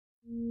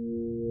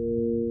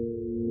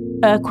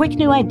A quick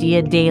new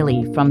idea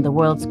daily from the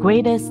world's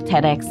greatest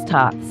TEDx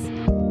talks.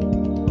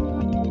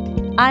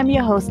 I'm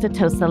your host,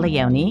 Atossa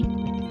Leoni,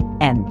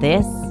 and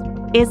this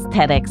is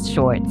TEDx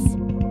Shorts.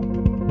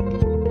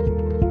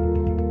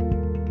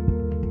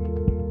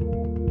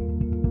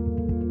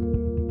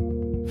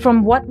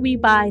 From what we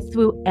buy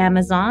through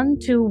Amazon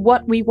to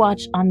what we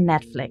watch on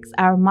Netflix,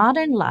 our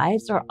modern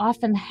lives are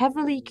often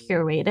heavily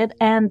curated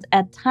and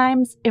at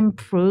times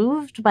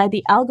improved by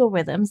the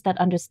algorithms that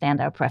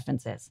understand our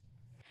preferences.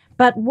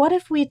 But what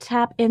if we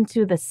tap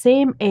into the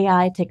same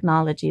AI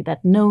technology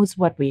that knows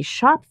what we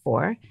shop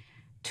for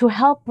to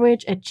help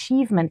bridge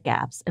achievement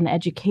gaps in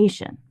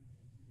education?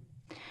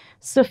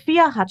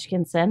 Sophia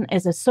Hodgkinson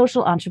is a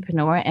social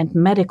entrepreneur and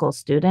medical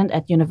student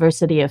at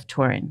University of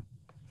Turin.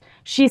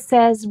 She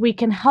says we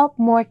can help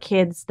more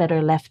kids that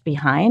are left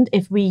behind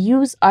if we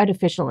use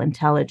artificial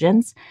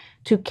intelligence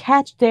to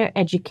catch their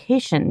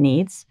education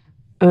needs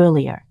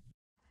earlier.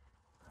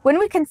 When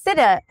we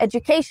consider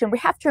education, we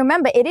have to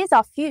remember it is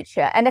our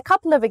future, and a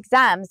couple of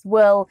exams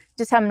will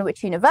determine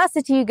which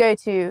university you go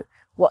to,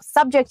 what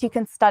subject you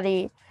can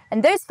study,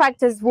 and those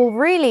factors will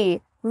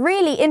really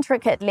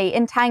intricately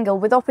entangle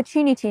with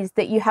opportunities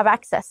that you have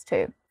access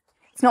to.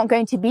 It's not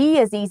going to be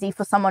as easy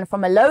for someone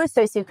from a low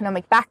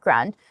socioeconomic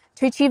background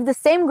to achieve the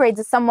same grades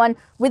as someone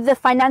with the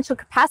financial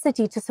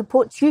capacity to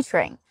support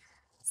tutoring,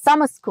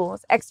 summer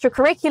schools,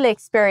 extracurricular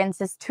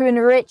experiences to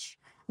enrich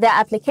their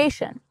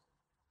application.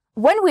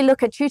 When we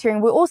look at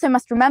tutoring, we also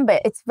must remember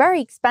it's very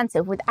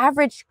expensive, with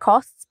average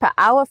costs per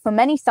hour for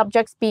many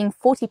subjects being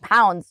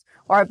 £40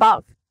 or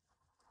above.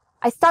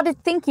 I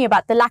started thinking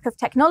about the lack of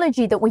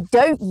technology that we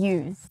don't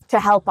use to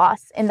help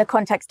us in the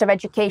context of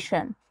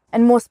education,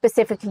 and more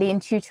specifically in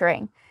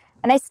tutoring.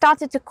 And I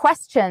started to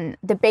question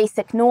the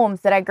basic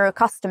norms that I grew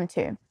accustomed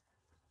to.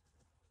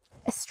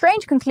 A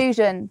strange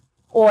conclusion,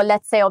 or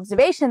let's say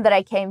observation, that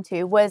I came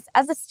to was,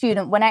 as a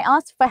student, when I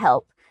asked for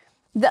help,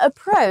 the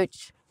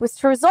approach was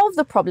to resolve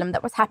the problem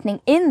that was happening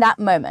in that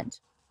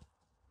moment.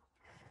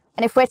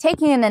 And if we're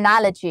taking an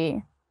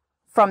analogy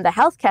from the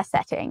healthcare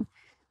setting,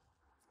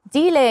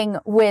 dealing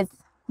with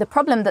the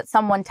problem that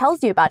someone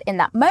tells you about in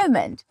that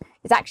moment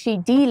is actually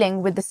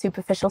dealing with the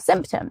superficial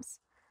symptoms,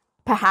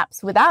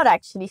 perhaps without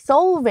actually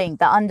solving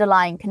the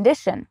underlying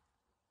condition.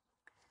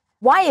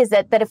 Why is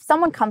it that if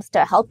someone comes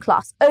to a health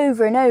class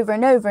over and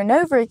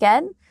over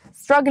again,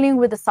 struggling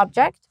with a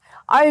subject,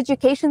 our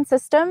education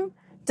system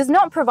does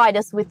not provide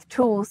us with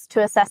tools to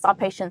assess our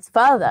patients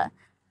further,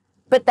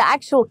 but the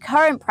actual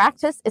current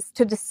practice is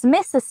to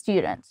dismiss a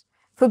student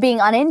for being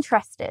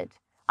uninterested,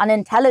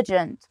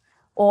 unintelligent,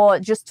 or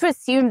just to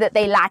assume that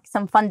they lack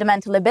some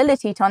fundamental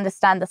ability to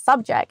understand the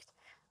subject?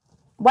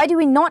 Why do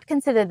we not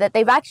consider that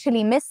they've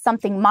actually missed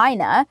something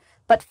minor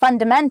but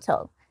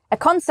fundamental, a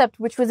concept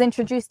which was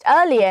introduced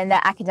earlier in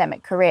their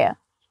academic career?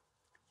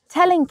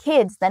 Telling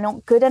kids they're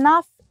not good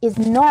enough is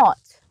not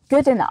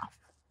good enough.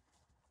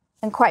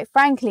 And quite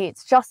frankly,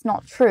 it's just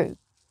not true.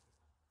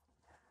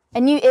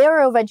 A new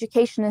era of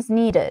education is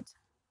needed.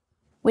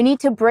 We need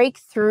to break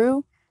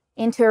through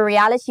into a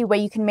reality where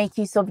you can make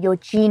use of your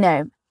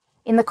genome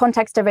in the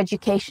context of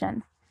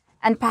education,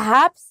 and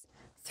perhaps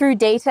through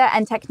data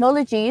and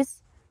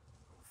technologies,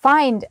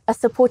 find a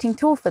supporting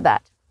tool for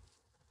that.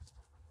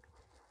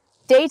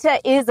 Data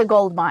is a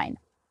gold mine.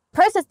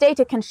 Processed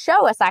data can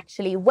show us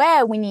actually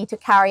where we need to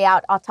carry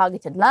out our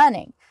targeted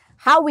learning,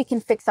 how we can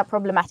fix our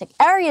problematic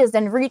areas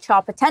and reach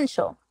our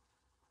potential.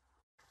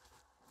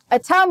 A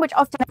term which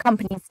often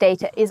accompanies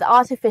data is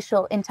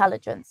artificial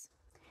intelligence.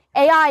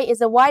 AI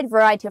is a wide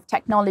variety of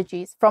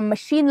technologies, from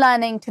machine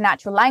learning to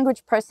natural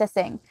language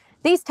processing.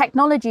 These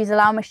technologies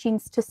allow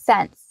machines to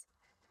sense,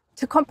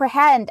 to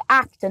comprehend,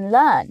 act, and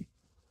learn.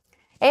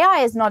 AI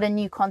is not a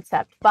new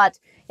concept, but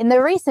in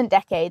the recent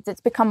decades,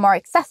 it's become more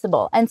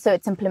accessible, and so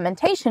its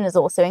implementation has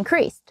also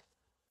increased.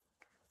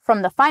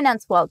 From the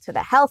finance world to the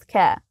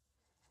healthcare,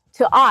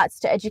 to arts,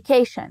 to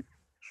education,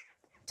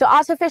 to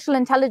artificial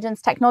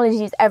intelligence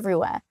technologies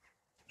everywhere.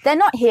 They're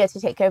not here to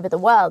take over the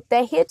world.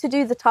 They're here to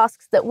do the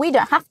tasks that we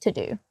don't have to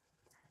do,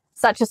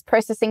 such as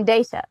processing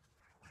data.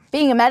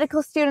 Being a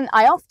medical student,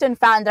 I often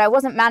found that I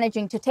wasn't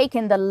managing to take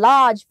in the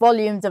large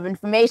volumes of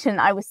information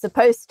I was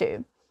supposed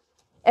to,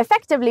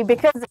 effectively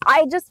because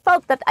I just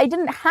felt that I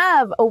didn't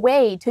have a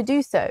way to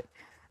do so.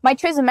 My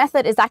chosen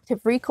method is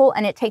active recall,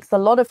 and it takes a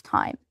lot of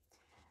time.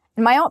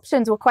 And my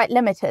options were quite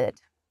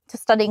limited to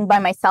studying by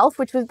myself,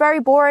 which was very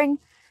boring,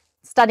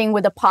 studying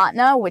with a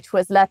partner, which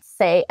was, let's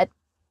say, at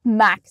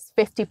max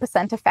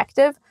 50%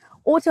 effective,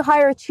 or to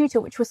hire a tutor,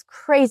 which was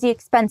crazy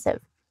expensive.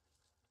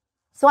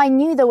 So I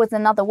knew there was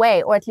another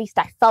way, or at least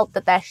I felt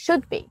that there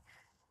should be.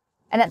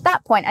 And at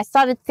that point, I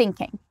started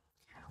thinking,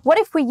 what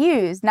if we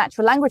use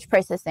natural language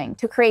processing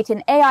to create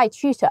an AI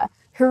tutor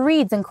who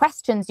reads and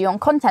questions you on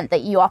content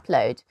that you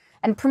upload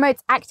and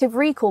promotes active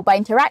recall by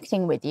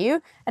interacting with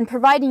you and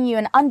providing you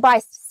an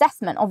unbiased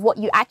assessment of what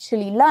you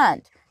actually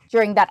learned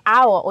during that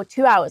hour or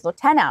 2 hours or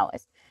 10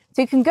 hours.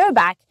 So you can go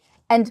back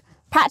and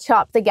patch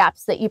up the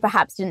gaps that you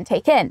perhaps didn't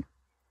take in.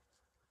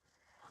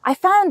 I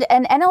found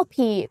an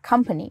NLP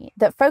company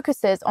that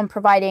focuses on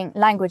providing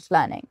language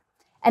learning.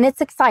 And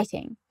it's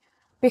exciting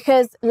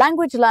because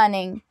language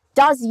learning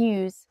does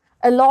use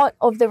a lot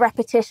of the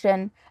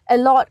repetition, a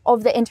lot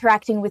of the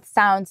interacting with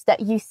sounds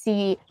that you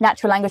see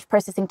natural language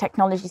processing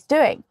technologies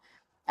doing.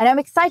 And I'm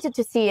excited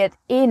to see it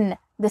in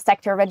the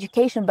sector of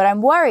education, but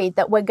I'm worried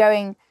that we're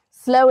going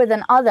slower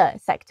than other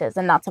sectors,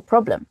 and that's a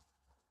problem.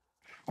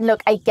 And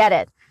look, I get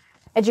it.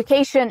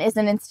 Education is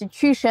an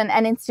institution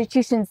and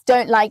institutions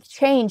don't like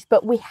change,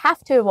 but we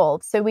have to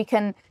evolve so we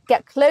can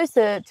get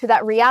closer to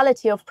that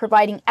reality of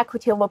providing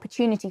equity of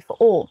opportunity for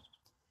all.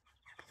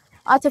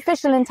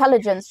 Artificial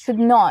intelligence should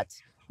not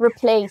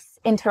replace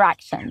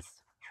interactions,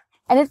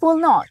 and it will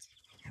not.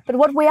 But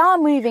what we are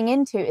moving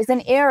into is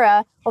an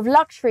era of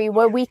luxury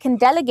where we can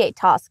delegate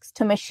tasks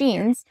to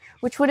machines,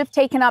 which would have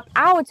taken up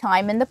our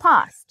time in the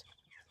past.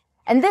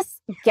 And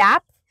this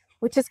gap,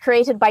 which is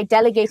created by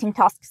delegating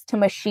tasks to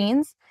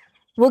machines,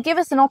 will give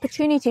us an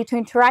opportunity to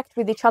interact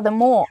with each other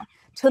more,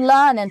 to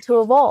learn and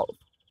to evolve.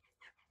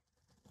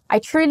 I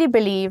truly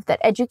believe that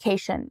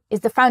education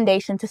is the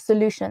foundation to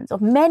solutions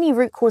of many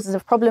root causes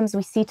of problems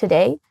we see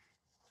today.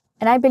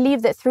 And I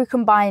believe that through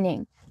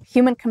combining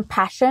human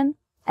compassion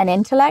and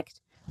intellect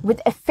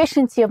with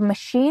efficiency of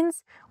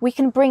machines, we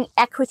can bring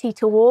equity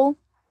to all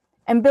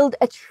and build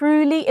a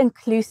truly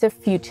inclusive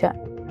future.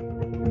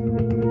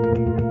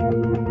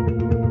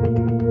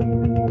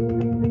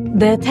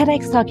 The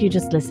TEDx talk you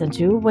just listened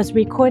to was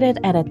recorded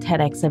at a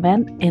TEDx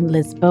event in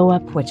Lisboa,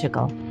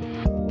 Portugal.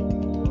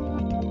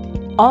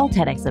 All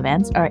TEDx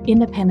events are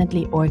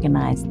independently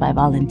organized by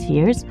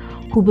volunteers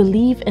who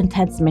believe in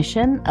TED's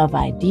mission of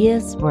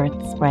ideas worth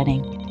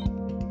spreading.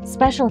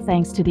 Special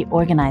thanks to the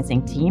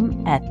organizing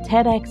team at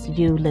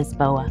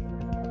TEDxULisboa.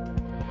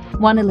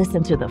 Want to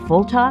listen to the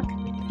full talk?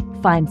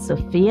 Find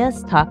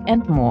Sophia's talk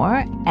and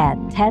more at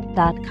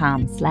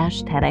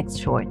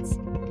ted.com/TEDxShorts.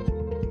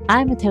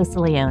 I'm Atossa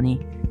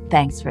Leoni.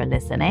 Thanks for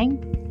listening,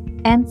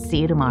 and see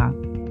you tomorrow.